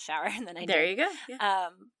get in the whole shower. And then There you go. Yeah.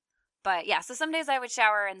 But yeah, so some days I would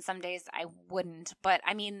shower and some days I wouldn't. But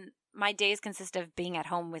I mean, my days consist of being at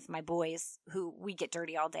home with my boys who we get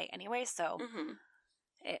dirty all day anyway. So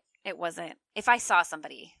it wasn't, if I saw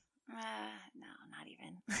somebody, no, not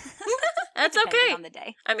even. That's okay. On the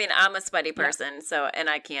day. I mean, I'm a sweaty person, and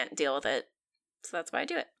I can't deal with it. So that's why I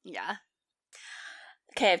do it. Yeah.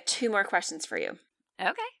 Okay, I have 2 more questions for you.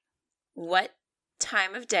 Okay. What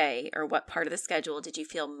time of day or what part of the schedule did you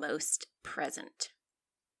feel most present?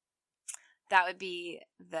 That would be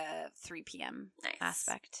the 3 p.m.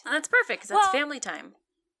 aspect. And that's perfect because that's family time.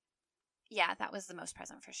 Yeah, that was the most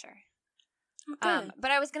present for sure. Okay.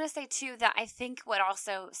 But I was going to say, too, that I think what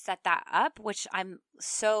also set that up, which I'm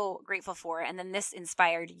so grateful for, and then this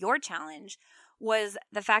inspired your challenge, was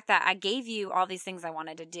the fact that I gave you all these things I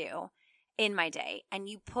wanted to do in my day, and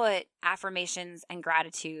you put affirmations and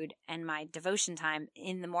gratitude and my devotion time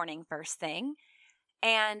in the morning first thing.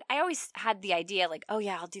 And I always had the idea like, oh,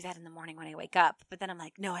 yeah, I'll do that in the morning when I wake up. But then I'm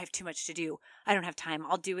like, no, I have too much to do. I don't have time.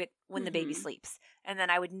 I'll do it when the baby sleeps. And then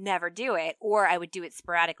I would never do it, or I would do it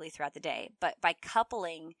sporadically throughout the day. But by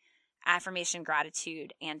coupling affirmation,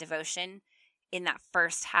 gratitude, and devotion in that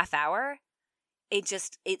first half hour, it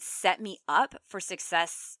set me up for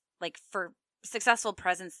success, like for successful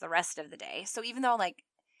presence the rest of the day. So even though like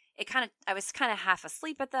I was kind of half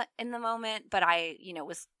asleep in the moment, but I,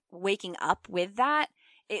 was waking up with that,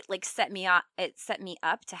 it like set me up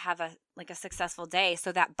to have a successful day,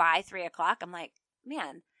 so that by 3:00 I'm like,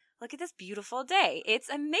 man, look at this beautiful day, it's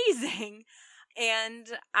amazing.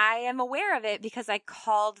 And I am aware of it because I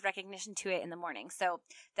called recognition to it in the morning. So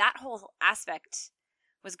that whole aspect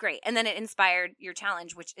was great. And then it inspired your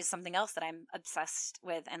challenge, which is something else that I'm obsessed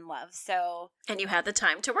with and love. So, and you had the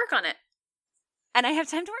time to work on it. And I have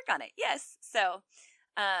time to work on it. Yes. So,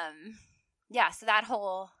 so that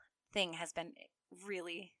whole thing has been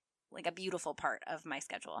really like a beautiful part of my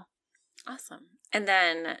schedule. Awesome. And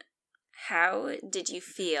then how did you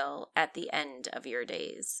feel at the end of your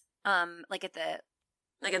days? Like at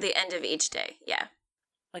the end of each day. Yeah.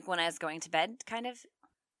 Like when I was going to bed, kind of.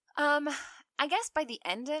 I guess by the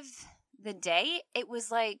end of the day, it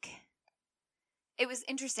was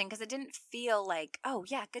interesting because it didn't feel like, oh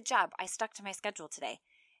yeah, good job, I stuck to my schedule today.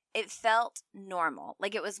 It felt normal.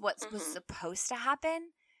 Like it was what was supposed to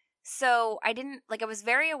happen. So I was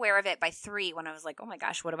very aware of it by 3 when I was like, oh my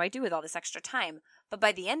gosh, what do I do with all this extra time? But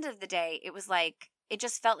by the end of the day, it was like, it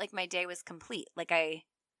just felt like my day was complete. Like I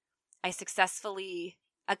successfully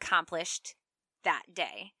accomplished that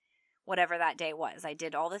day, whatever that day was. I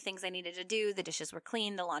did all the things I needed to do. The dishes were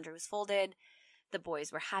clean. The laundry was folded. The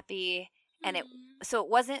boys were happy. And so it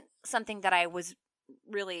wasn't something that I was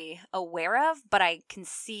really aware of, but I can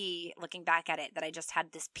see looking back at it that I just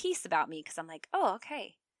had this peace about me because I'm like, oh,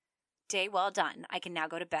 okay. Day well done. I can now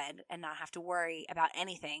go to bed and not have to worry about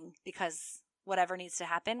anything because whatever needs to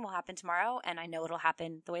happen will happen tomorrow, and I know it'll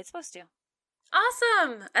happen the way it's supposed to.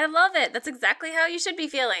 Awesome. I love it. That's exactly how you should be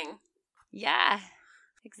feeling. Yeah,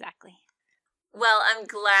 exactly. Well, I'm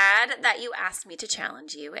glad that you asked me to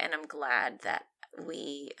challenge you, and I'm glad that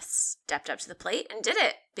we stepped up to the plate and did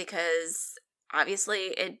it because obviously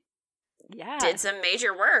it did some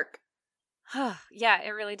major work. Yeah, it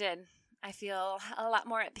really did. I feel a lot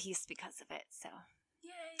more at peace because of it, so.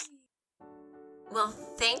 Yay. Well,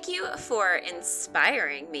 thank you for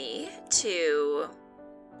inspiring me to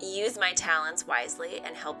use my talents wisely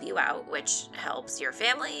and help you out, which helps your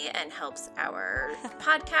family and helps our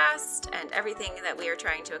podcast and everything that we are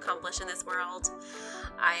trying to accomplish in this world.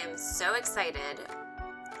 I am so excited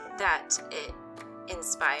that it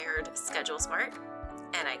inspired Schedule Smart,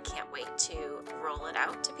 and I can't wait to roll it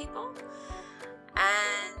out to people.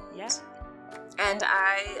 And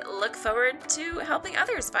I look forward to helping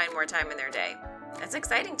others find more time in their day. That's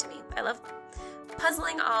exciting to me. I love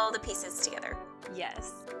puzzling all the pieces together.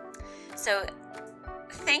 Yes. So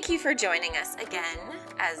thank you for joining us again,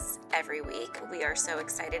 as every week. We are so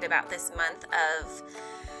excited about this month of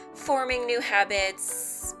forming new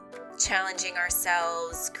habits, challenging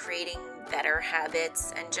ourselves, creating better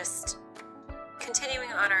habits, and just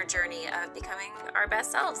continuing on our journey of becoming our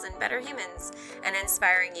best selves and better humans, and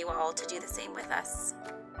inspiring you all to do the same with us.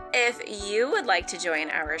 If you would like to join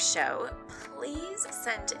our show, please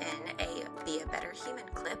send in a Be a Better Human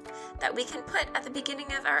clip that we can put at the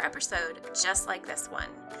beginning of our episode, just like this one.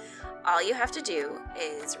 All you have to do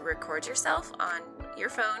is record yourself on your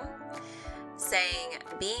phone saying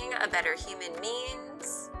being a better human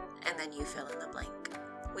means, and then you fill in the blank.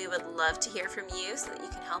 We would love to hear from you so that you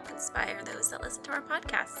can help inspire those that listen to our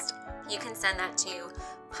podcast. You can send that to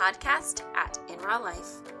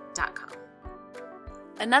podcast@inrawlife.com.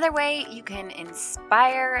 Another way you can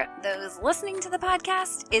inspire those listening to the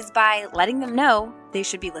podcast is by letting them know they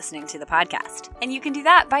should be listening to the podcast. And you can do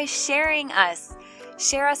that by sharing us.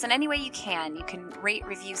 Share us in any way you can. You can rate,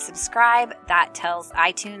 review, subscribe. That tells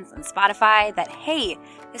iTunes and Spotify that, hey,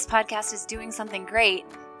 this podcast is doing something great.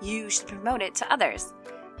 You should promote it to others.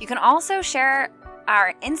 You can also share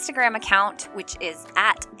our Instagram account, which is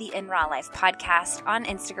at the In Raw Life Podcast on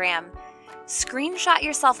Instagram. Screenshot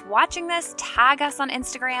yourself watching this, tag us on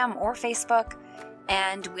Instagram or Facebook,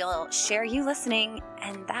 and we'll share you listening,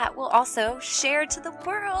 and that will also share to the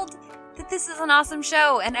world that this is an awesome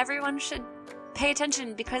show and everyone should pay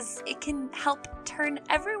attention because it can help turn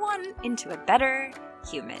everyone into a better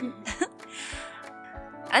human.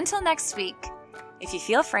 Until next week, if you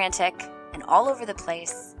feel frantic and all over the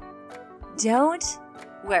place, don't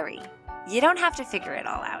worry. You don't have to figure it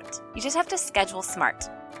all out. You just have to schedule smart.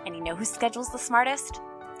 And you know who schedules the smartest?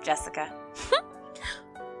 Jessika.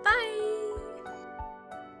 Bye!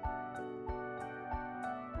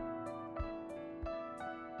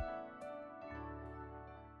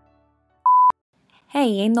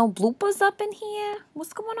 Hey, ain't no bloopers up in here?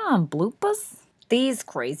 What's going on, bloopers? These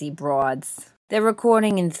crazy broads. They're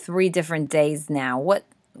recording in 3 different days now. What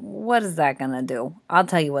is that gonna do? I'll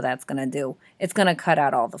tell you what that's gonna do. It's gonna cut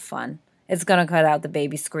out all the fun. It's gonna cut out the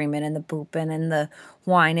baby screaming and the pooping and the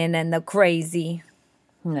whining and the crazy.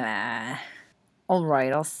 Nah.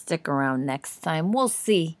 Alright, I'll stick around next time. We'll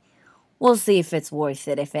see. We'll see if it's worth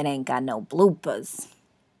it if it ain't got no bloopers.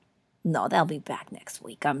 No, they'll be back next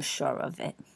week. I'm sure of it.